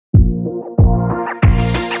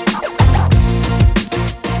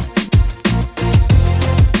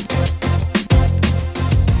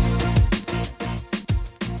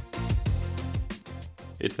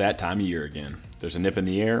It's that time of year again. There's a nip in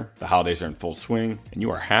the air, the holidays are in full swing, and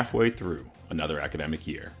you are halfway through another academic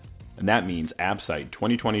year. And that means AbSite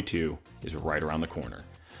 2022 is right around the corner.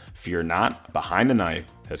 Fear not, Behind the Knife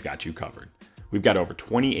has got you covered. We've got over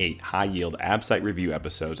 28 high-yield AbSite review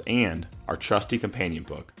episodes and our trusty companion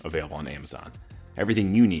book available on Amazon.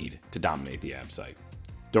 Everything you need to dominate the AbSite.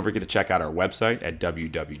 Don't forget to check out our website at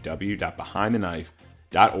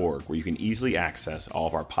www.behindtheknife.org, where you can easily access all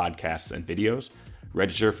of our podcasts and videos,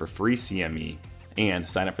 register for free CME, and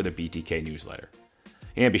sign up for the BTK newsletter.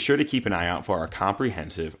 And be sure to keep an eye out for our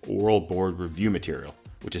comprehensive oral board review material,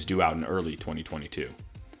 which is due out in early 2022.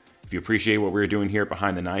 If you appreciate what we're doing here at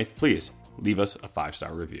Behind the Knife, please leave us a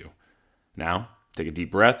 5-star review. Now, take a deep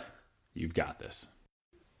breath. You've got this.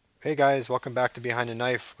 Hey guys, welcome back to Behind the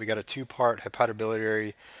Knife. We got a 2-part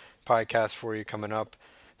hepatobiliary podcast for you coming up.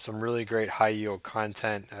 Some really great high-yield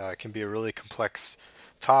content. It can be a really complex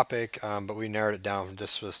topic, but we narrowed it down from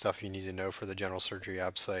just the stuff you need to know for the general surgery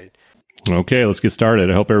AbSite. Okay, let's get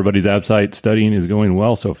started. I hope everybody's AbSite studying is going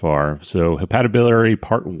well so far. So hepatobiliary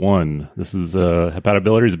part 1. This is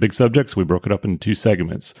hepatobiliary is a big subject, so we broke it up into 2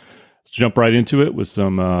 segments. Let's jump right into it with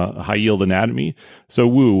some high-yield anatomy. So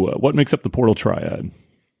Wu, what makes up the portal triad?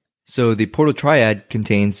 So the portal triad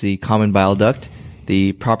contains the common bile duct,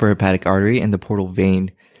 the proper hepatic artery, and the portal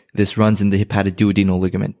vein. This runs in the hepatoduodenal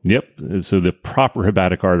ligament. Yep. So the proper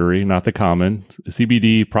hepatic artery, not the common.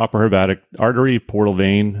 CBD, proper hepatic artery, portal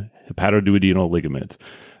vein, hepatoduodenal ligament.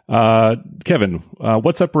 Kevin,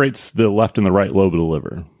 what separates the left and the right lobe of the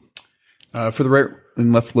liver? For the right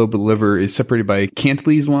and left lobe of the liver is separated by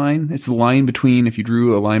Cantley's line. It's the line between, if you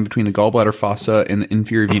drew a line between the gallbladder fossa and the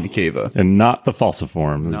inferior vena cava. And not the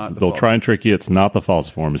falciform. They'll try and trick you. It's not the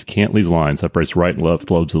falciform. It's Cantley's line, separates right and left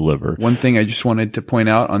lobes of the liver. One thing I just wanted to point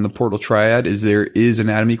out on the portal triad is there is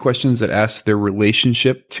anatomy questions that ask their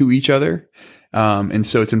relationship to each other. And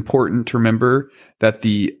so it's important to remember that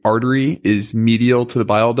the artery is medial to the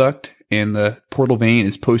bile duct and the portal vein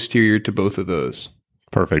is posterior to both of those.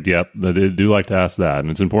 Perfect. Yep. They do like to ask that.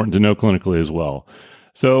 And it's important to know clinically as well.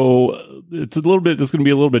 So this is going to be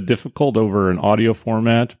a little bit difficult over an audio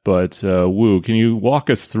format, but Wu, can you walk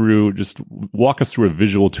us through a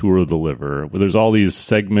visual tour of the liver where there's all these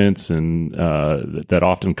segments and that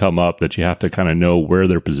often come up that you have to kind of know where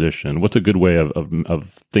they're positioned. What's a good way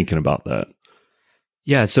of thinking about that?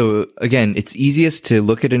 Yeah. So again, it's easiest to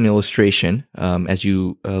look at an illustration as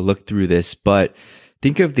you look through this, but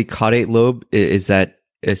think of the caudate lobe is that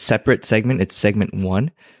a separate segment. It's segment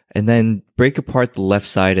 1, and then break apart the left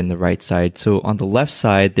side and the right side. So on the left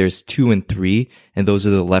side, there's 2 and 3, and those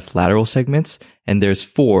are the left lateral segments. And there's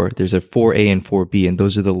 4. There's a 4A and 4B, and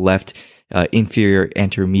those are the left inferior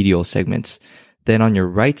anteromedial segments. Then on your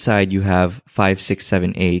right side, you have 5, 6,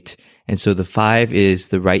 7, 8. And so the 5 is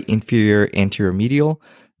the right inferior anteromedial.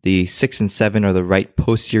 The 6 and 7 are the right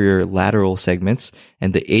posterior lateral segments,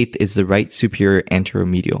 and the 8th is the right superior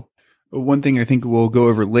anteromedial. One thing I think we'll go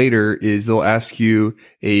over later is they'll ask you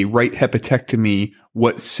a right hepatectomy,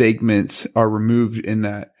 what segments are removed in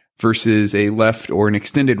that versus a left or an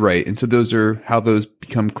extended right. And so those are how those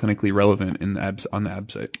become clinically relevant on the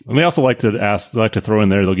AbSite. And they also like to throw in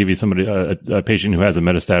there, they'll give you somebody, a patient who has a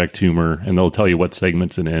metastatic tumor, and they'll tell you what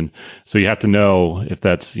segments it's in. So you have to know if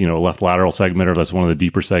that's, a left lateral segment or if that's one of the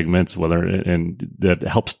deeper segments, and that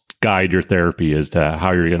helps guide your therapy as to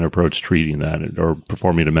how you're going to approach treating that or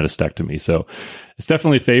performing a metastectomy. So it's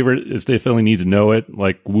definitely a favorite. It's definitely need to know it.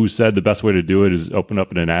 Like Wu said, the best way to do it is open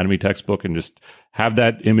up an anatomy textbook and just have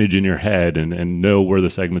that image in your head and know where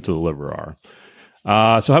the segments of the liver are.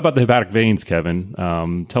 So how about the hepatic veins, Kevin?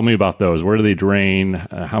 Tell me about those. Where do they drain?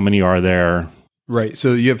 How many are there? Right.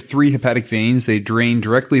 So you have 3 hepatic veins. They drain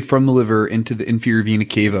directly from the liver into the inferior vena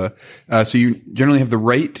cava. So you generally have the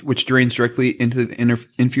right, which drains directly into the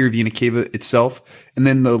inferior vena cava itself. And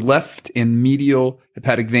then the left and medial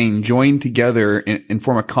hepatic vein join together and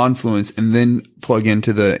form a confluence and then plug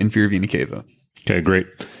into the inferior vena cava. Okay, great.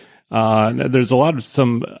 There's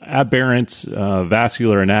some aberrant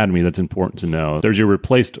vascular anatomy that's important to know. There's your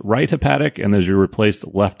replaced right hepatic and there's your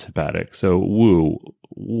replaced left hepatic. So Wu,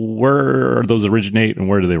 where do those originate and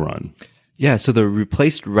where do they run? Yeah, so the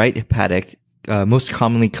replaced right hepatic most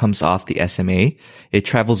commonly comes off the SMA. It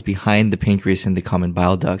travels behind the pancreas and the common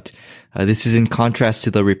bile duct. This is in contrast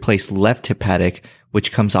to the replaced left hepatic,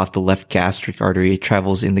 which comes off the left gastric artery. It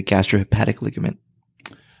travels in the gastrohepatic ligament.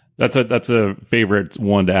 That's a favorite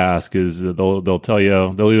one to ask. Is they'll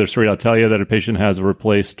either straight out tell you that a patient has a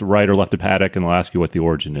replaced right or left hepatic, and they'll ask you what the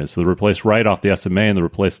origin is. So the replaced right off the SMA and the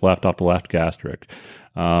replaced left off the left gastric.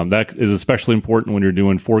 That is especially important when you're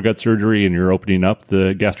doing foregut surgery and you're opening up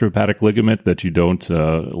the gastrohepatic ligament, that you don't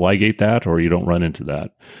ligate that or you don't run into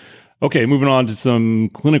that. Okay, moving on to some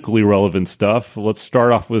clinically relevant stuff. Let's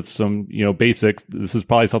start off with some, basics. This is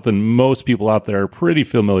probably something most people out there are pretty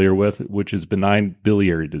familiar with, which is benign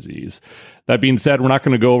biliary disease. That being said, we're not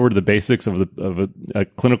going to go over to the basics of a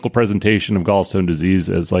clinical presentation of gallstone disease,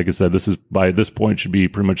 as like I said, this is by this point should be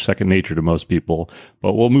pretty much second nature to most people.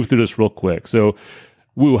 But we'll move through this real quick. So,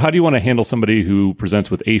 Wu, how do you want to handle somebody who presents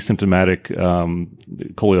with asymptomatic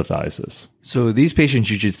cholelithiasis? So these patients,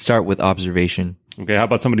 you should start with observation. Okay, how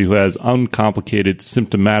about somebody who has uncomplicated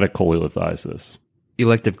symptomatic cholelithiasis?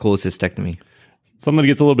 Elective cholecystectomy. Something that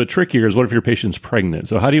gets a little bit trickier is what if your patient's pregnant?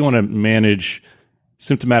 So how do you want to manage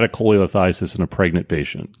symptomatic cholelithiasis in a pregnant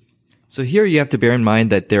patient? So here you have to bear in mind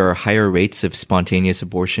that there are higher rates of spontaneous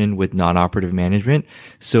abortion with non-operative management.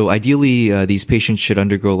 So ideally, these patients should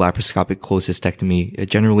undergo laparoscopic cholecystectomy,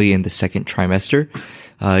 generally in the second trimester.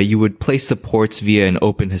 You would place the ports via an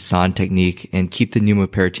open Hassan technique and keep the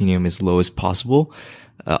pneumoperitoneum as low as possible.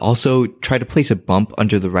 Also, try to place a bump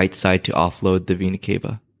under the right side to offload the vena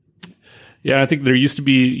cava. Yeah, I think there used to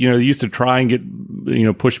be, they used to try and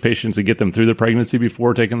get, push patients and get them through the pregnancy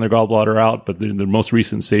before taking their gallbladder out. But the most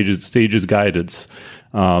recent stages guidance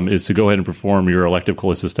is to go ahead and perform your elective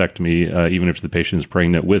cholecystectomy, even if the patient is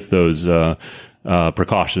pregnant, with those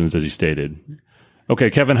precautions as you stated. Okay,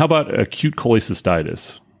 Kevin, how about acute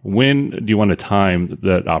cholecystitis? When do you want to time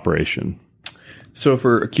that operation? So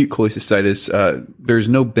for acute cholecystitis, there's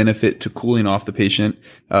no benefit to cooling off the patient.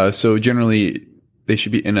 So generally, they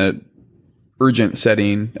should be in a urgent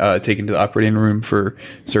setting, taken to the operating room for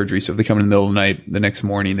surgery. So if they come in the middle of the night, the next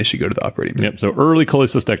morning, they should go to the operating room. Yep. So early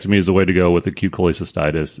cholecystectomy is the way to go with acute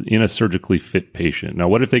cholecystitis in a surgically fit patient. Now,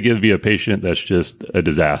 what if they give you a patient that's just a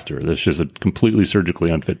disaster? That's just a completely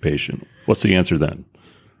surgically unfit patient. What's the answer then?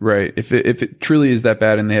 Right. If it truly is that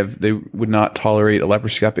bad and they would not tolerate a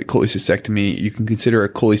laparoscopic cholecystectomy, you can consider a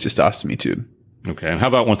cholecystostomy tube. Okay. And how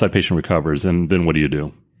about once that patient recovers, and then what do you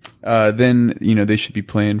do? Then they should be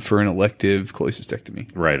planned for an elective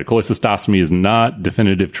cholecystectomy. Right. A cholecystostomy is not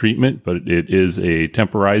definitive treatment, but it is a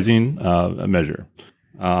temporizing measure.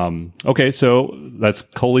 Okay, so that's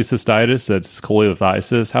cholecystitis, that's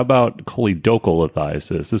cholelithiasis. How about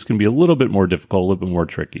choledocholithiasis? This can be a little bit more difficult, a little bit more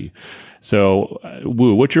tricky. So,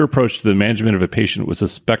 Wu, what's your approach to the management of a patient with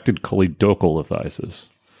suspected choledocholithiasis?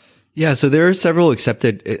 Yeah, so there are several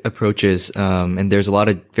accepted approaches, and there's a lot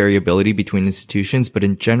of variability between institutions. But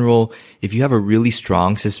in general, if you have a really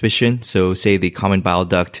strong suspicion, so say the common bile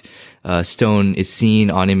duct stone is seen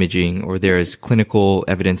on imaging, or there is clinical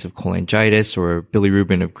evidence of cholangitis or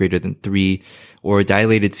bilirubin of greater than 3, or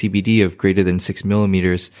dilated CBD of greater than 6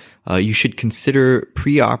 millimeters, you should consider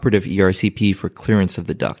preoperative ERCP for clearance of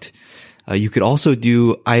the duct. You could also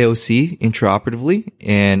do IOC intraoperatively,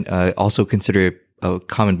 and also consider a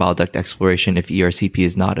common bile duct exploration if ERCP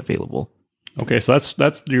is not available. Okay, so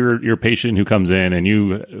that's your patient who comes in, and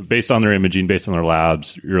you, based on their imaging, based on their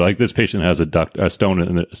labs, you're like, this patient has a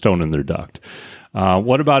stone in their duct.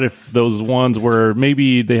 What about if those ones where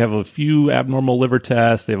maybe they have a few abnormal liver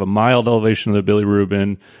tests, they have a mild elevation of the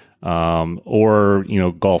bilirubin, or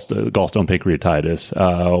gallstone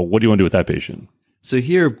pancreatitis? What do you want to do with that patient? So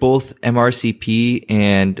here, both MRCP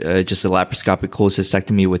and just a laparoscopic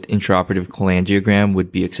cholecystectomy with intraoperative cholangiogram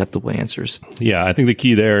would be acceptable answers. Yeah, I think the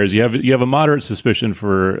key there is you have a moderate suspicion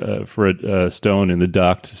for a stone in the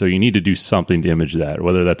duct, so you need to do something to image that,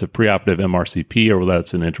 whether that's a preoperative MRCP or whether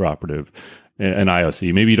that's an intraoperative, an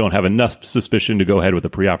IOC. Maybe you don't have enough suspicion to go ahead with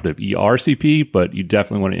a preoperative ERCP, but you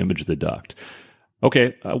definitely want to image the duct.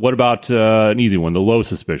 Okay, what about an easy one, the low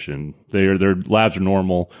suspicion? Their labs are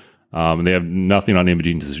normal. And they have nothing on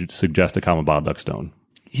imaging to suggest a common bile duct stone.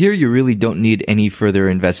 Here, you really don't need any further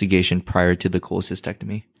investigation prior to the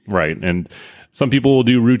cholecystectomy. Right. And some people will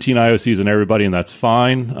do routine IOCs in everybody, and that's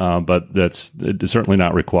fine, but it's certainly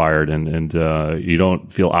not required. And you don't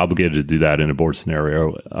feel obligated to do that in a board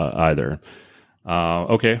scenario either.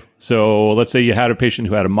 Okay. So let's say you had a patient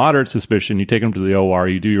who had a moderate suspicion. You take them to the OR,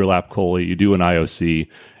 you do your lap chole, you do an IOC,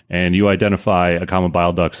 and you identify a common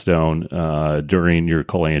bile duct stone during your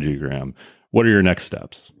cholangiogram. What are your next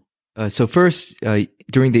steps? So first,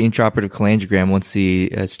 during the intraoperative cholangiogram, once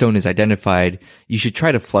the stone is identified, you should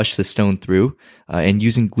try to flush the stone through, and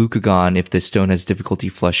using glucagon if the stone has difficulty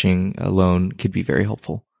flushing alone could be very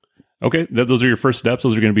helpful. Okay, those are your first steps.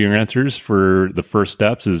 Those are going to be your answers for the first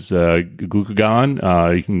steps is glucagon.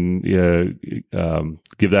 You can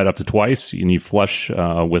give that up to twice, and you flush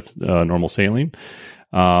with normal saline.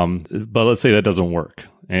 But let's say that doesn't work.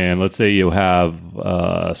 And let's say you have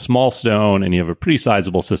a small stone and you have a pretty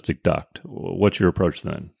sizable cystic duct. What's your approach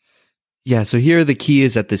then? Yeah, so here the key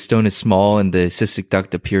is that the stone is small and the cystic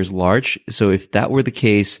duct appears large. So if that were the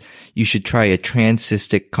case, you should try a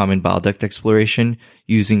transcystic common bile duct exploration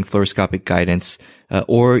using fluoroscopic guidance,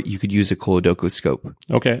 or you could use a choledocoscope.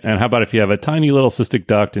 Okay, and how about if you have a tiny little cystic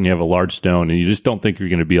duct and you have a large stone and you just don't think you're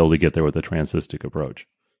going to be able to get there with a transcystic approach?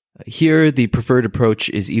 Here, the preferred approach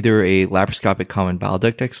is either a laparoscopic common bile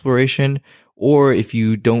duct exploration, or if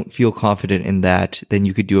you don't feel confident in that, then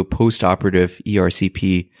you could do a post-operative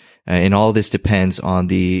ERCP. And all this depends on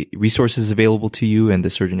the resources available to you and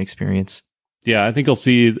the surgeon experience. Yeah, I think you'll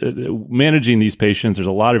see managing these patients, there's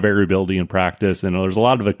a lot of variability in practice and there's a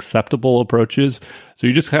lot of acceptable approaches. So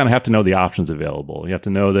you just kind of have to know the options available. You have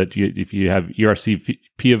to know that if you have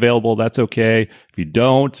ERCP available, that's okay. If you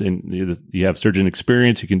don't and you have surgeon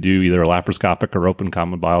experience, you can do either a laparoscopic or open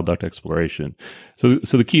common bile duct exploration. So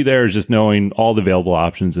the key there is just knowing all the available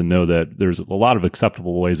options and know that there's a lot of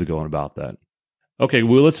acceptable ways of going about that. Okay,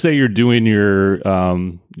 well, let's say you're doing your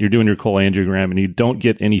cholangiogram and you don't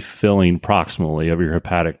get any filling proximally of your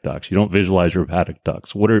hepatic ducts. You don't visualize your hepatic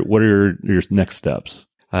ducts. What are your next steps?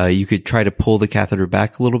 You could try to pull the catheter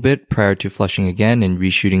back a little bit prior to flushing again and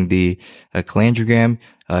reshooting the cholangiogram.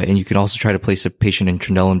 And you can also try to place a patient in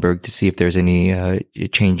Trendelenburg to see if there's any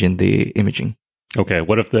change in the imaging. Okay.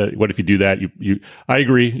 What if you do that? I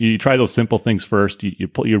agree. You try those simple things first. You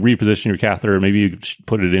reposition your catheter. Maybe you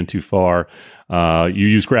put it in too far. You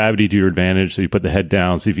use gravity to your advantage. So you put the head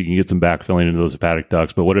down, see if you can get some backfilling into those hepatic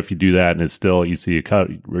ducts. But what if you do that and it's still, you see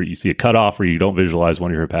a cutoff or you don't visualize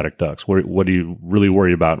one of your hepatic ducts? What do you really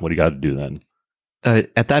worry about? What do you got to do then?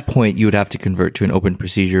 At that point, you would have to convert to an open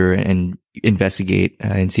procedure and investigate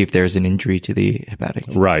and see if there's an injury to the hepatic.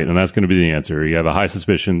 Right, and that's going to be the answer. You have a high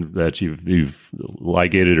suspicion that you've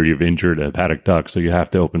ligated or you've injured a hepatic duct, so you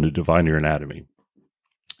have to open to define your anatomy.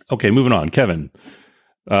 Okay, moving on. Kevin,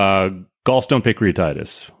 gallstone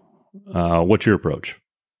pancreatitis. What's your approach?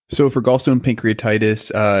 So for gallstone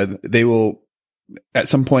pancreatitis, they will at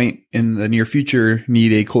some point in the near future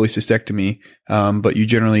need a cholecystectomy, but you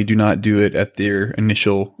generally do not do it at their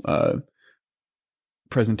initial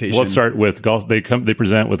presentation. Let's start with they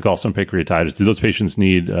present with gallstone pancreatitis. Do those patients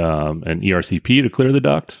need an ERCP to clear the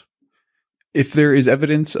duct? If there is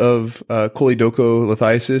evidence of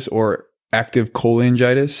choledocholithiasis or active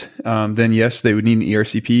cholangitis, then yes, they would need an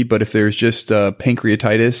ERCP. But if there's just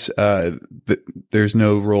pancreatitis, there's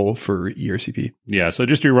no role for ERCP. Yeah, so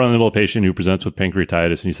just your run-of-the-mill patient who presents with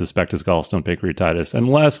pancreatitis and you suspect it's gallstone pancreatitis,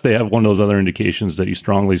 unless they have one of those other indications that you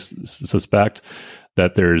strongly suspect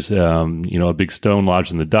that there's a big stone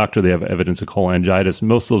lodged in the duct or they have evidence of cholangitis,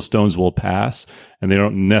 most of those stones will pass and they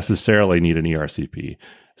don't necessarily need an ERCP.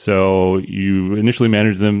 So you initially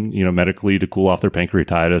manage them, medically to cool off their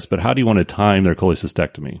pancreatitis, but how do you want to time their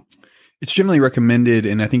cholecystectomy? It's generally recommended,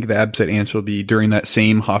 and I think the ABSITE answer will be during that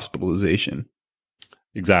same hospitalization.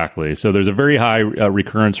 Exactly. So there's a very high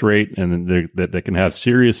recurrence rate, and that can have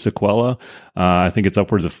serious sequela. I think it's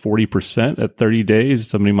upwards of 40% at 30 days.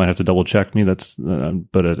 Somebody might have to double check me.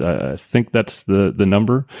 But I think that's the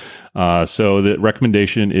number. So the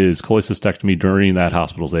recommendation is cholecystectomy during that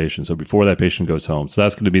hospitalization. So before that patient goes home. So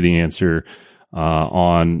that's going to be the answer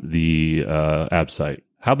on the ABSITE.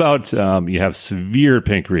 How about you have severe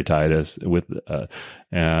pancreatitis with,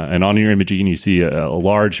 and on your imaging you see a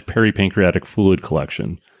large peripancreatic fluid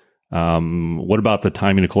collection. What about the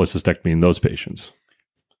timing of cholecystectomy in those patients?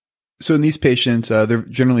 So in these patients, they're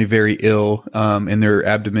generally very ill, and their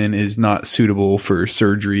abdomen is not suitable for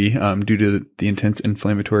surgery due to the intense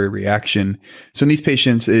inflammatory reaction. So in these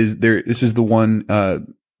patients, this is the one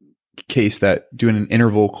case that doing an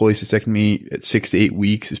interval cholecystectomy at 6 to 8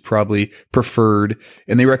 weeks is probably preferred,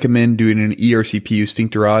 and they recommend doing an ERCP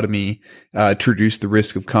sphincterotomy to reduce the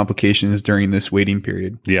risk of complications during this waiting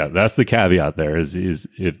period. Yeah, that's the caveat there. Is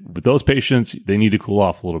if with those patients they need to cool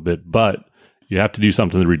off a little bit, but you have to do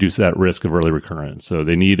something to reduce that risk of early recurrence. So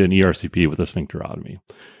they need an ERCP with a sphincterotomy.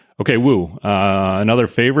 Okay, woo. Another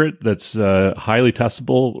favorite that's highly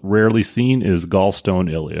testable, rarely seen, is gallstone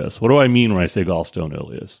ileus. What do I mean when I say gallstone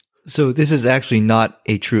ileus? So this is actually not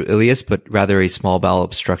a true ileus, but rather a small bowel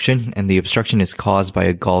obstruction. And the obstruction is caused by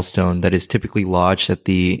a gallstone that is typically lodged at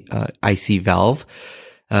the IC valve.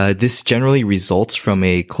 This generally results from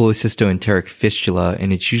a cholecystoenteric fistula,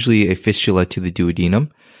 and it's usually a fistula to the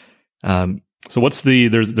duodenum. So what's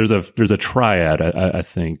there's a triad, I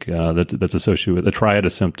think, that's associated with a triad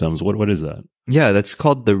of symptoms. What is that? Yeah, that's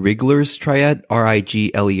called the Rigler's triad,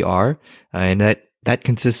 Rigler, and that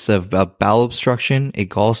consists of bowel obstruction, a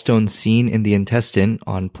gallstone seen in the intestine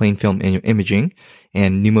on plain film imaging,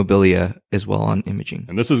 and pneumobilia as well on imaging.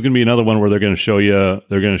 And this is going to be another one where they're going to show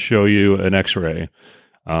you an X-ray.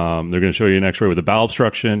 They're going to show you an X-ray with a bowel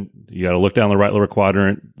obstruction. You got to look down the right lower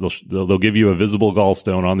quadrant. They'll give you a visible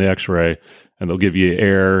gallstone on the X-ray, and they'll give you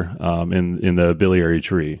air in the biliary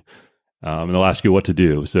tree, and they'll ask you what to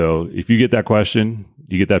do. So if you get that question,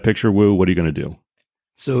 you get that picture, Wu, what are you going to do?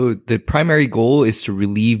 So the primary goal is to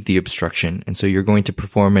relieve the obstruction, and so you're going to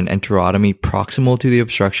perform an enterotomy proximal to the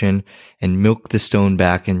obstruction and milk the stone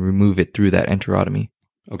back and remove it through that enterotomy.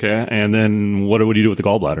 Okay, and then what would you do with the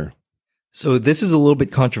gallbladder? So this is a little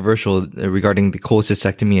bit controversial regarding the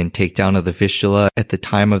cholecystectomy and takedown of the fistula at the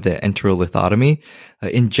time of the enterolithotomy.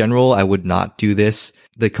 In general, I would not do this.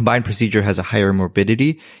 The combined procedure has a higher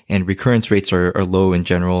morbidity and recurrence rates are low in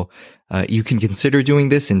general. You can consider doing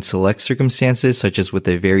this in select circumstances, such as with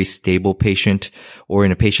a very stable patient or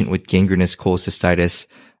in a patient with gangrenous cholecystitis.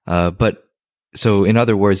 So in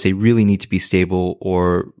other words, they really need to be stable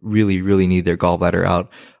or really, really need their gallbladder out.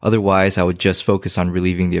 Otherwise, I would just focus on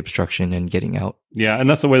relieving the obstruction and getting out. Yeah, and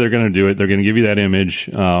that's the way they're going to do it. They're going to give you that image,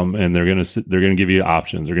 and they're going to give you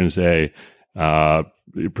options. They're going to say,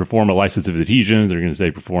 perform a lysis of adhesions. They're going to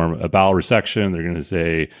say, perform a bowel resection. They're going to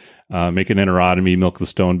say, make an enterotomy, milk the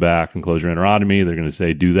stone back, and close your enterotomy. They're going to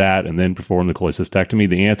say, do that, and then perform the cholecystectomy.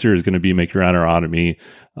 The answer is going to be make your enterotomy,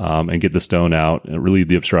 and get the stone out, and relieve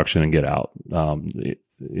the obstruction, and get out.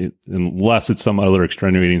 Unless it's some other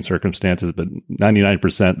extenuating circumstances, but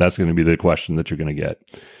 99%, that's going to be the question that you're going to get.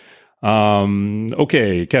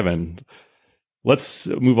 Okay, Kevin, let's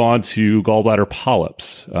move on to gallbladder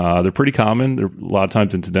polyps. They're pretty common. They're a lot of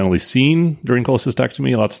times incidentally seen during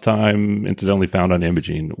cholecystectomy, lots of time incidentally found on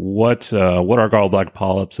imaging. What are gallbladder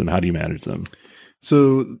polyps and how do you manage them?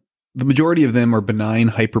 So the majority of them are benign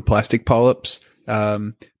hyperplastic polyps.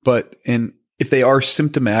 But if they are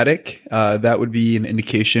symptomatic, that would be an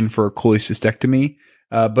indication for a cholecystectomy.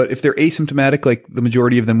 But if they're asymptomatic, like the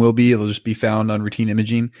majority of them will be, it'll just be found on routine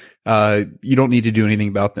imaging. You don't need to do anything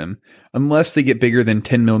about them unless they get bigger than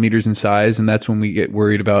 10 millimeters in size. And that's when we get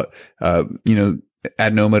worried about,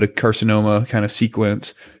 adenoma to carcinoma kind of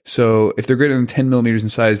sequence. So if they're greater than 10 millimeters in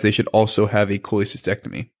size, they should also have a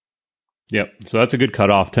cholecystectomy. Yep. So that's a good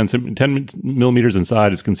cutoff. 10 millimeters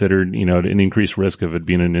inside is considered, an increased risk of it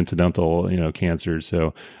being an incidental, cancer.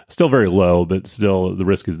 So still very low, but still the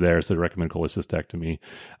risk is there. So I recommend cholecystectomy.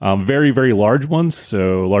 Very, very large ones.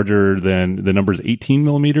 So larger than the number is 18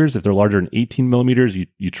 millimeters. If they're larger than 18 millimeters,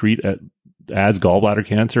 you treat as gallbladder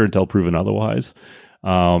cancer until proven otherwise.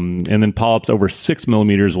 And then polyps over 6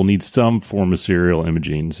 millimeters will need some form of serial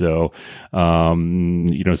imaging. So,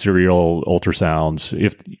 serial ultrasounds.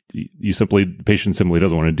 If the patient simply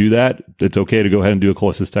doesn't want to do that, it's okay to go ahead and do a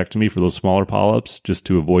cholecystectomy for those smaller polyps just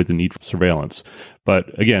to avoid the need for surveillance.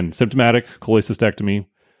 But again, symptomatic cholecystectomy,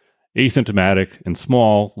 asymptomatic and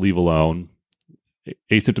small, leave alone.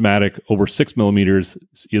 Asymptomatic over 6 millimeters,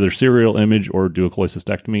 either serial image or do a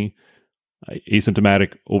cholecystectomy.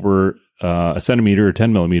 Asymptomatic over a centimeter or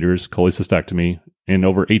 10 millimeters, cholecystectomy, and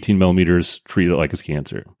over 18 millimeters, treat it like it's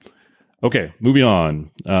cancer. Okay, moving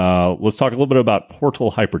on. Let's talk a little bit about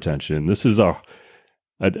portal hypertension. This is a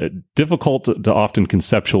difficult to often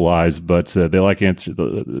conceptualize, but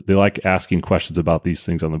they like asking questions about these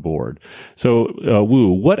things on the board. So,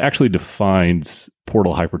 Wu, what actually defines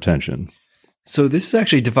portal hypertension? So this is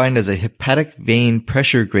actually defined as a hepatic vein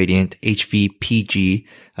pressure gradient, HVPG,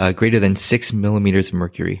 greater than 6 millimeters of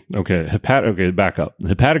mercury. Okay, back up.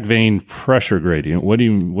 Hepatic vein pressure gradient. What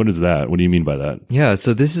is that? What do you mean by that? Yeah,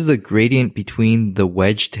 so this is the gradient between the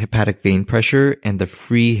wedged hepatic vein pressure and the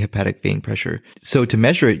free hepatic vein pressure. So to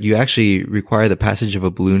measure it, you actually require the passage of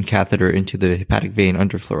a balloon catheter into the hepatic vein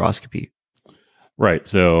under fluoroscopy. Right.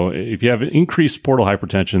 So if you have increased portal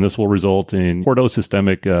hypertension, this will result in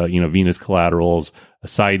portosystemic, venous collaterals,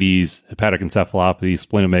 ascites, hepatic encephalopathy,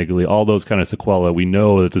 splenomegaly, all those kind of sequelae we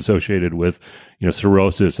know that's associated with,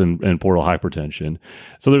 cirrhosis and portal hypertension.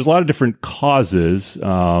 So there's a lot of different causes,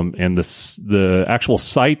 and the actual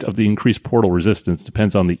site of the increased portal resistance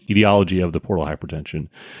depends on the etiology of the portal hypertension.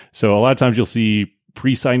 So a lot of times you'll see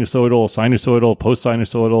pre-sinusoidal, sinusoidal,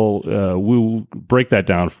 post-sinusoidal. We'll break that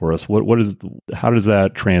down for us. How does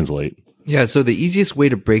that translate? Yeah, so the easiest way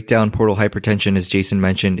to break down portal hypertension, as Jason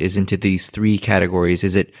mentioned, is into these three categories.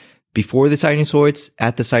 Is it before the sinusoids,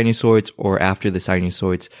 at the sinusoids, or after the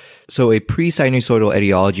sinusoids? So a pre-sinusoidal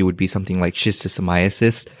etiology would be something like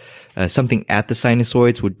schistosomiasis. Something at the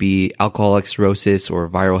sinusoids would be alcoholic cirrhosis or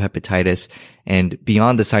viral hepatitis. And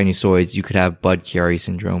beyond the sinusoids, you could have Budd-Chiari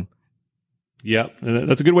syndrome. Yeah,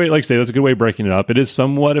 that's a good way, like I say, that's a good way of breaking it up. It is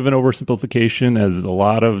somewhat of an oversimplification, as a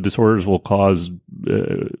lot of disorders will cause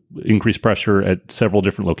increased pressure at several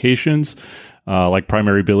different locations. Like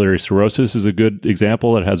primary biliary cirrhosis is a good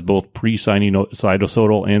example. It has both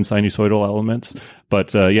pre-sinusoidal and sinusoidal elements.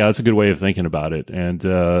 But yeah, that's a good way of thinking about it.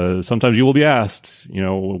 And sometimes you will be asked,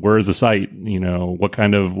 where is the site? What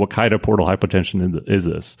kind of portal hypotension is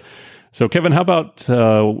this? So, Kevin, how about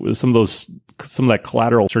some of that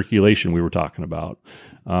collateral circulation we were talking about?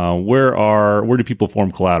 Where do people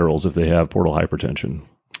form collaterals if they have portal hypertension?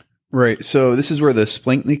 Right. So this is where the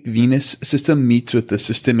splanchnic venous system meets with the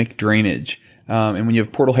systemic drainage. And when you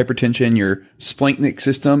have portal hypertension, your splanchnic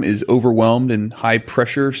system is overwhelmed and high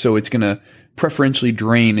pressure, so it's going to preferentially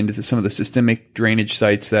drain into some of the systemic drainage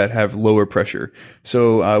sites that have lower pressure.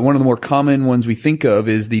 So one of the more common ones we think of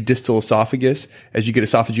is the distal esophagus, as you get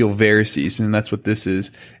esophageal varices, and that's what this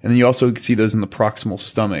is. And then you also see those in the proximal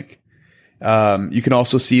stomach. You can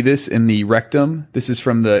also see this in the rectum. This is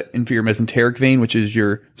from the inferior mesenteric vein, which is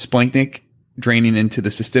your splanchnic, draining into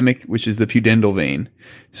the systemic, which is the pudendal vein.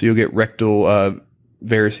 So you'll get rectal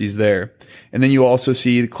varices there. And then you also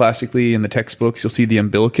see, classically in the textbooks, you'll see the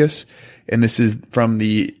umbilicus. And this is from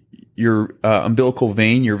your umbilical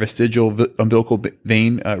vein, your vestigial umbilical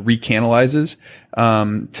vein recanalizes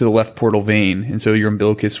to the left portal vein. And so your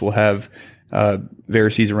umbilicus will have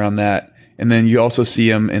varices around that. And then you also see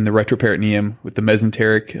them in the retroperitoneum with the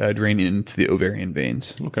mesenteric draining into the ovarian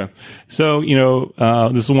veins. Okay. So,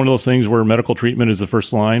 this is one of those things where medical treatment is the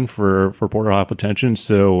first line for portal hypotension.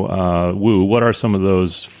 So, what are some of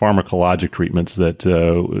those pharmacologic treatments that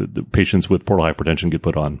the patients with portal hypertension get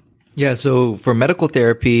put on? Yeah, so for medical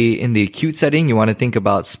therapy in the acute setting, you want to think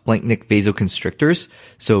about splanchnic vasoconstrictors,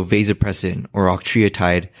 so vasopressin or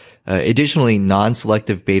octreotide. Additionally,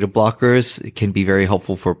 non-selective beta blockers can be very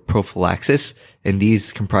helpful for prophylaxis, and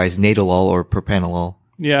these comprise nadolol or propranolol.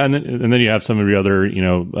 Yeah, and then you have some of your other,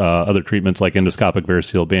 other treatments like endoscopic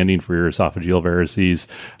variceal banding for your esophageal varices.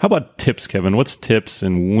 How about TIPS, Kevin? What's TIPS,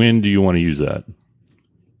 and when do you want to use that?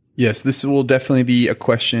 Yes, this will definitely be a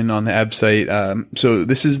question on the AB site. So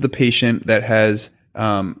this is the patient that has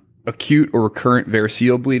acute or recurrent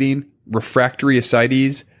variceal bleeding, refractory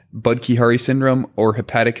ascites, Budd-Chiari syndrome, or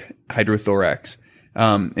hepatic hydrothorax.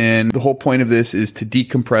 And the whole point of this is to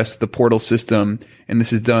decompress the portal system, and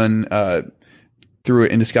this is done through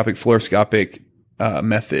an endoscopic fluoroscopic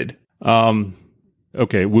method.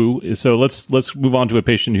 Okay, Woo. So let's move on to a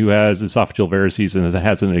patient who has esophageal varices and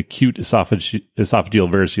has an acute esophageal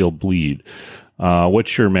variceal bleed.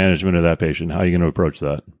 What's your management of that patient? How are you going to approach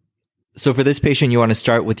that? So for this patient, you want to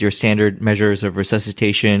start with your standard measures of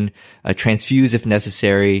resuscitation, transfuse if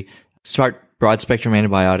necessary, start broad spectrum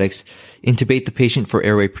antibiotics, intubate the patient for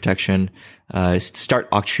airway protection, start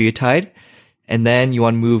octreotide, and then you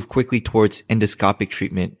want to move quickly towards endoscopic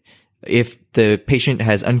treatment. If the patient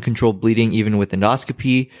has uncontrolled bleeding, even with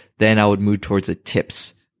endoscopy, then I would move towards a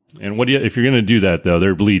TIPS. And if you're going to do that though,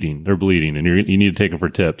 they're bleeding, and you need to take them for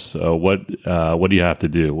TIPS. What do you have to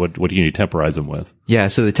do? What do you need to temporize them with? Yeah.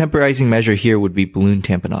 So the temporizing measure here would be balloon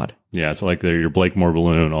tamponade. Yeah. So like your Blakemore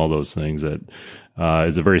balloon, all those things that,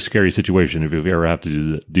 is a very scary situation if you ever have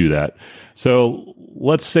to do that. So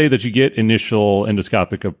let's say that you get initial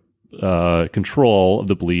endoscopic, control of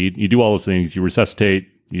the bleed. You do all those things. You resuscitate,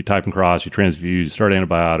 you type and cross, you transfuse, you start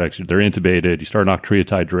antibiotics, they're intubated, you start an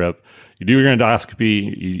octreotide drip, you do your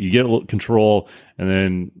endoscopy, you get a little control, and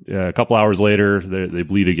then a couple hours later, they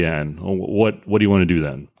bleed again. What do you want to do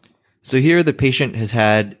then? So here the patient has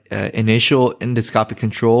had initial endoscopic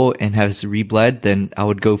control and has rebled, then I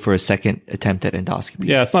would go for a second attempt at endoscopy.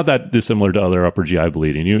 Yeah, it's not that dissimilar to other upper GI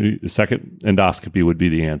bleeding. The second endoscopy would be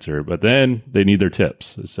the answer, but then they need their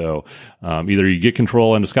TIPS. So either you get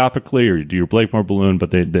control endoscopically or you do your Blakemore balloon, but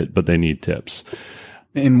they need TIPS.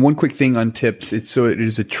 And one quick thing on TIPS, it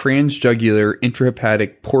is a transjugular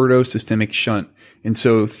intrahepatic portosystemic shunt. And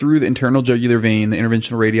so through the internal jugular vein, the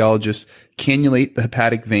interventional radiologists cannulate the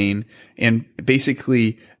hepatic vein and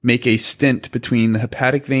basically make a stent between the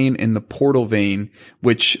hepatic vein and the portal vein,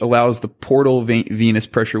 which allows the portal venous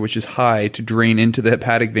pressure, which is high, to drain into the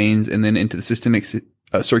hepatic veins and then into the systemic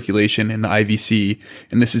circulation in the IVC.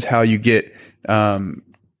 And this is how you get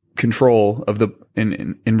control of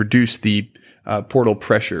and reduce the portal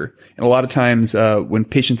pressure. And a lot of times when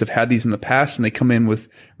patients have had these in the past and they come in with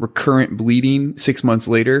recurrent bleeding 6 months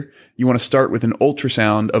later, you want to start with an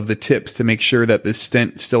ultrasound of the TIPS to make sure that this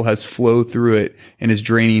stent still has flow through it and is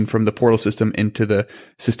draining from the portal system into the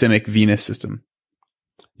systemic venous system.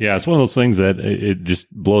 Yeah, it's one of those things that it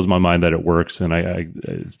just blows my mind that it works. And I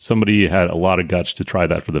somebody had a lot of guts to try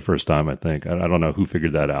that for the first time, I think. I don't know who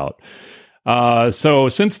figured that out. So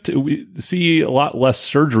since we see a lot less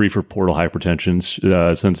surgery for portal hypertension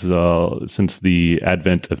since the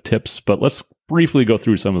advent of TIPS, but let's briefly go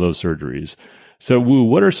through some of those surgeries. So, Wu,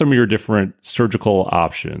 what are some of your different surgical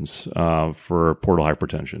options for portal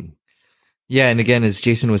hypertension? Yeah, and again, as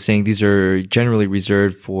Jason was saying, these are generally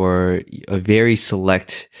reserved for a very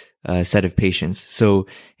select set of patients. So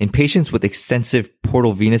in patients with extensive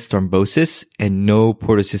portal venous thrombosis and no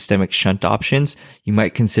portosystemic shunt options, you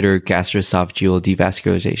might consider gastroesophageal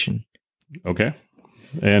devascularization. Okay.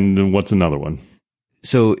 And what's another one?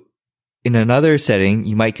 So in another setting,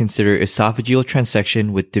 you might consider esophageal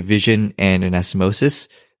transection with division and anastomosis.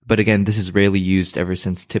 But again, this is rarely used ever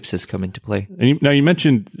since TIPS has come into play. And now you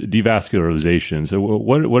mentioned devascularization. So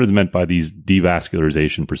what is meant by these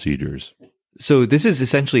devascularization procedures? So this is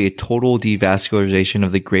essentially a total devascularization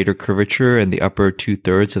of the greater curvature and the upper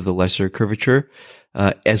 2/3 of the lesser curvature,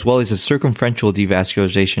 as well as a circumferential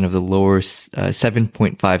devascularization of the lower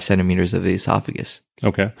 7.5 centimeters of the esophagus.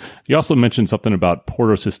 Okay. You also mentioned something about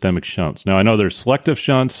portosystemic shunts. Now, I know there's selective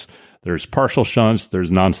shunts, there's partial shunts,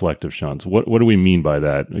 there's non-selective shunts. What do we mean by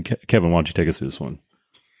that? Kevin, why don't you take us through this one?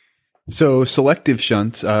 So selective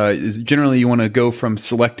shunts is generally you want to go from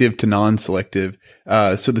selective to non-selective.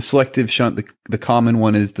 So the selective shunt, the common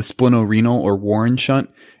one is the splenorenal or Warren shunt,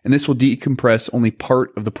 and this will decompress only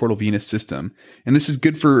part of the portal venous system. And this is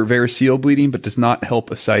good for variceal bleeding, but does not help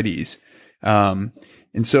ascites. And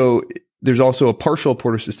so there's also a partial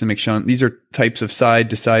portosystemic shunt. These are types of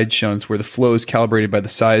side-to-side shunts where the flow is calibrated by the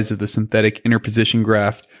size of the synthetic interposition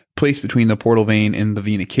graft placed between the portal vein and the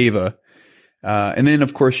vena cava. And then,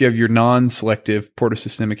 of course, you have your non-selective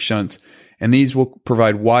portosystemic shunts, and these will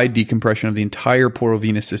provide wide decompression of the entire portal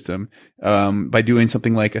venous system by doing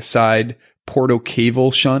something like a side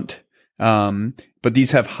portocaval shunt. But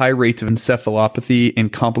these have high rates of encephalopathy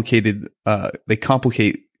and they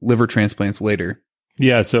complicate liver transplants later.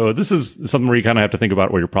 Yeah, so this is something where you kind of have to think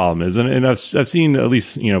about what your problem is. And I've seen at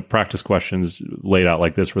least, practice questions laid out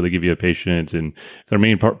like this where they give you a patient and their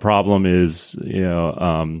main problem is,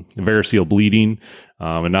 variceal bleeding,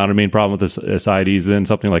 and not a main problem with ascites, then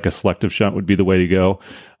something like a selective shunt would be the way to go.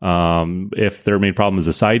 If their main problem is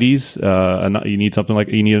ascites, you need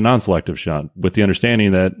a non-selective shunt with the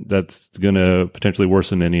understanding that that's going to potentially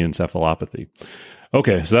worsen any encephalopathy.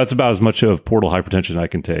 Okay, so that's about as much of portal hypertension I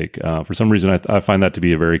can take. For some reason, I find that to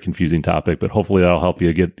be a very confusing topic, but hopefully that'll help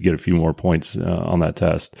you get a few more points on that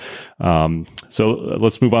test. So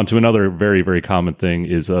let's move on to another very, very common thing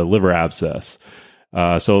is a liver abscess.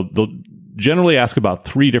 So they'll generally ask about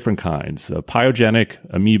three different kinds: pyogenic,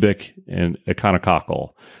 amoebic, and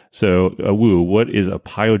echinococcal. So, Wu, what is a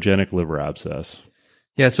pyogenic liver abscess?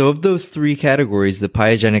 Yeah, so of those three categories, the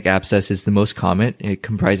pyogenic abscess is the most common. It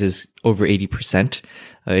comprises over 80%.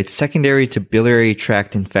 It's secondary to biliary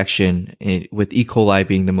tract infection, with E. coli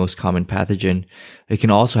being the most common pathogen. It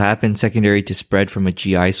can also happen secondary to spread from a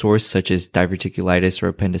GI source, such as diverticulitis or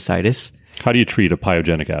appendicitis. How do you treat a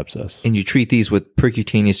pyogenic abscess? And you treat these with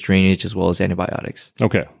percutaneous drainage as well as antibiotics.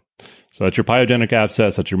 Okay. So that's your pyogenic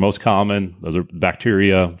abscess. That's your most common. Those are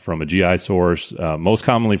bacteria from a GI source, most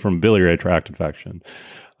commonly from biliary tract infection.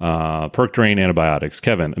 Perc drain antibiotics.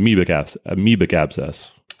 Kevin, amoebic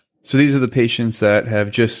abscess. So these are the patients that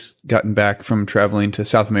have just gotten back from traveling to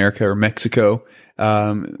South America or Mexico.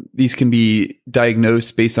 These can be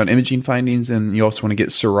diagnosed based on imaging findings, and you also want to get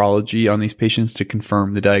serology on these patients to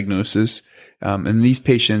confirm the diagnosis. And these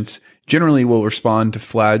patients generally will respond to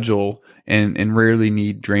Flagyl and rarely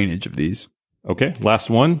need drainage of these. Okay, last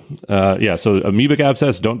one. So amoebic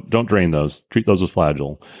abscess, don't drain those. Treat those with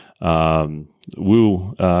Flagyl.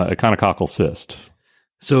 Echinococcal cyst.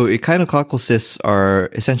 So echinococcal cysts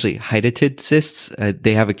are essentially hydatid cysts.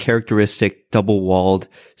 They have a characteristic double-walled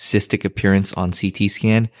cystic appearance on CT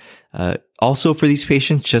scan. Also for these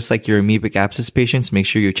patients, just like your amoebic abscess patients, make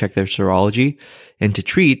sure you check their serology. And to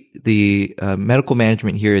treat, the medical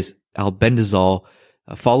management here is albendazole,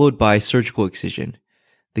 followed by surgical excision.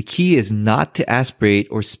 The key is not to aspirate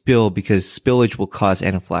or spill because spillage will cause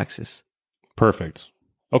anaphylaxis. Perfect.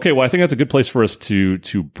 Okay, well, I think that's a good place for us to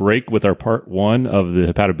break with our part one of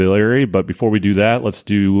the hepatobiliary. But before we do that, let's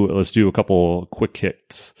do a couple quick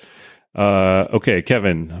hits. Okay,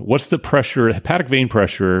 Kevin, what's the hepatic vein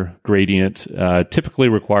pressure gradient typically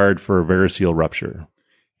required for variceal rupture?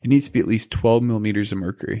 It needs to be at least 12 millimeters of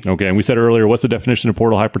mercury. Okay, and we said earlier, what's the definition of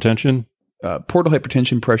portal hypertension? Portal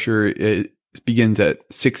hypertension pressure begins at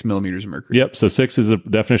 6 millimeters of mercury. Yep, so 6 is the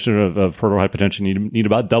definition of portal hypertension. You need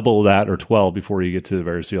about double that or 12 before you get to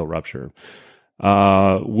variceal rupture.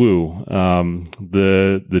 The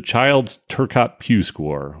child's Turcotte-Pugh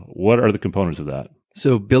score. What are the components of that?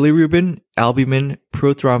 So bilirubin, albumin,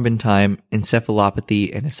 prothrombin time,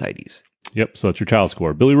 encephalopathy, and ascites. Yep. So that's your child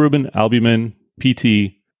score. Bilirubin, albumin,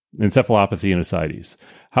 PT, encephalopathy, and ascites.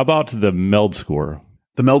 How about the MELD score?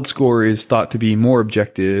 The MELD score is thought to be more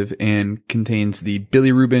objective and contains the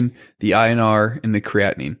bilirubin, the INR, and the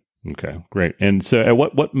creatinine. Okay, great. And so at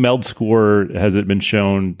what MELD score has it been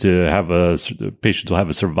shown to have patients will have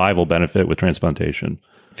a survival benefit with transplantation?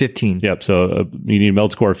 15. Yep. So you need a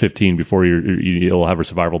MELD score of 15 before you'll have a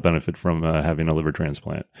survival benefit from having a liver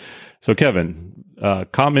transplant. So Kevin,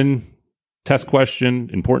 common test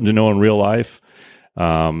question, important to know in real life,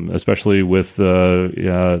 especially with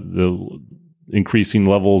the increasing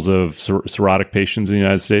levels of cirrhotic patients in the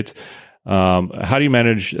United States. How do you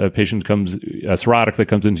manage a cirrhotic that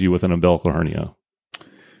comes into you with an umbilical hernia?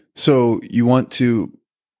 So you want to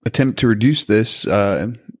attempt to reduce this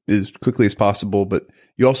as quickly as possible, but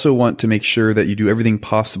you also want to make sure that you do everything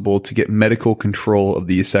possible to get medical control of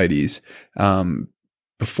the ascites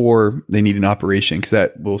before they need an operation, because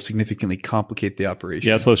that will significantly complicate the operation.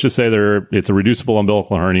 Yeah, so let's just say it's a reducible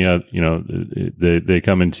umbilical hernia. They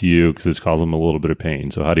come into you because it's causing them a little bit of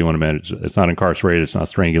pain. So how do you want to manage it? It's not incarcerated. It's not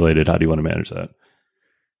strangulated. How do you want to manage that?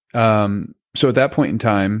 So at that point in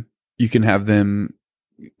time, you can have them,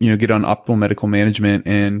 get on optimal medical management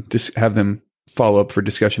and just have them follow up for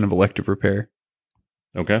discussion of elective repair.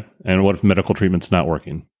 Okay. And what if medical treatment's not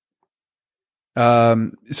working?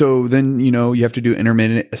 So then, you have to do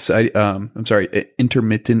intermittent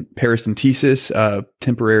paracentesis,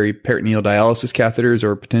 temporary peritoneal dialysis catheters,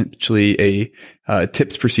 or potentially a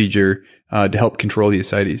TIPS procedure, to help control the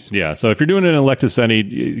ascites. Yeah. So if you're doing an elective setting,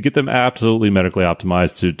 you get them absolutely medically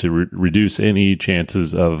optimized to reduce any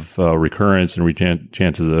chances of recurrence and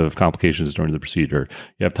chances of complications during the procedure.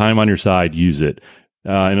 You have time on your side, use it.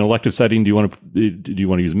 In an elective setting, do you want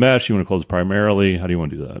to use mesh? Do you want to close primarily? How do you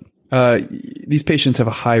want to do that? These patients have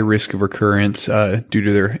a high risk of recurrence due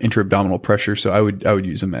to their intra-abdominal pressure, so I would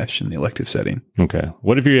use a mesh in the elective setting. Okay.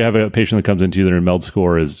 What if you have a patient that comes into you, their MELD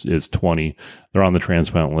score is 20, they're on the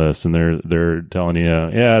transplant list, and they're telling you,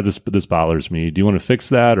 this bothers me. Do you want to fix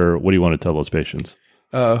that, or what do you want to tell those patients?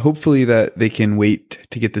 Hopefully that they can wait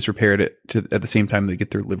to get this repaired at the same time they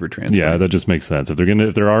get their liver transplant. Yeah, that just makes sense. If they're getting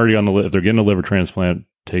a liver transplant,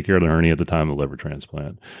 take care of the hernia at the time of the liver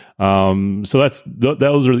transplant. So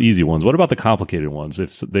those are the easy ones. What about the complicated ones?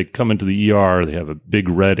 If they come into the ER, they have a big,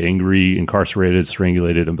 red, angry, incarcerated,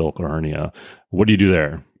 strangulated umbilical hernia. What do you do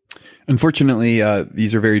there? Unfortunately,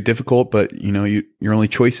 these are very difficult, but your only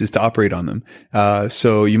choice is to operate on them.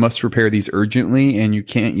 So you must repair these urgently, and you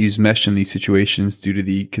can't use mesh in these situations due to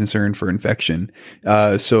the concern for infection.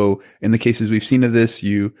 So in the cases we've seen of this,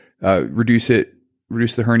 you reduce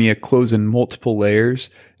the hernia, close in multiple layers,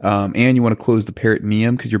 and you want to close the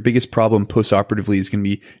peritoneum, because your biggest problem postoperatively is going to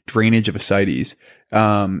be drainage of ascites.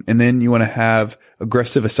 And then you want to have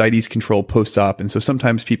aggressive ascites control post-op. And so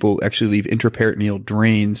sometimes people actually leave intraperitoneal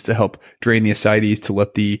drains to help drain the ascites to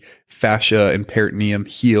let the fascia and peritoneum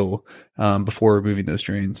heal before removing those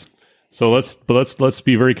drains. So let's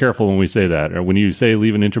be very careful when we say that. Or when you say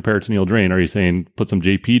leave an intraperitoneal drain, are you saying put some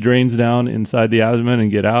JP drains down inside the abdomen and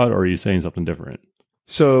get out, or are you saying something different?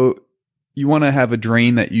 So you want to have a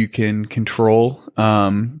drain that you can control,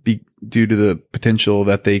 due to the potential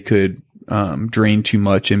that they could drain too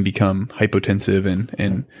much and become hypotensive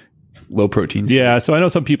and low protein state. Yeah, so I know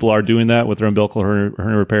some people are doing that with their umbilical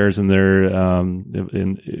hernia repairs and their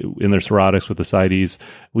in their cirrhotics with ascites,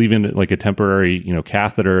 leaving like a temporary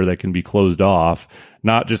catheter that can be closed off,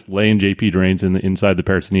 not just laying JP drains inside the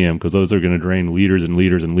peritoneum, because those are going to drain liters and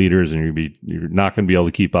liters and liters, and you're not going to be able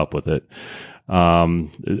to keep up with it.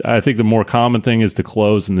 I think the more common thing is to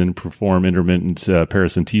close and then perform intermittent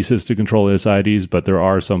paracentesis to control the ascites, but there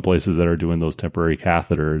are some places that are doing those temporary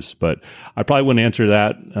catheters. But I probably wouldn't answer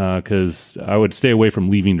that because I would stay away from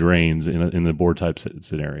leaving drains in the board type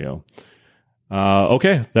scenario.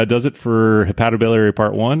 Okay, that does it for hepatobiliary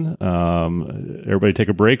part 1. Everybody take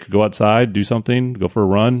a break, go outside, do something, go for a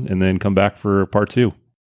run, and then come back for part 2.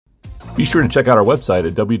 Be sure to check out our website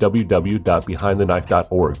at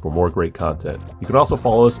www.behindtheknife.org for more great content. You can also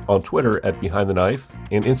follow us on Twitter at Behind the Knife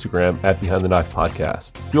and Instagram at Behind the Knife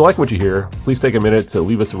Podcast. If you like what you hear, please take a minute to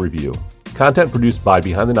leave us a review. Content produced by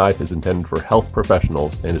Behind the Knife is intended for health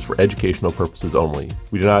professionals and is for educational purposes only.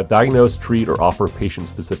 We do not diagnose, treat, or offer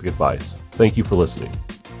patient-specific advice. Thank you for listening.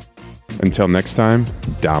 Until next time,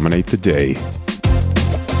 dominate the day.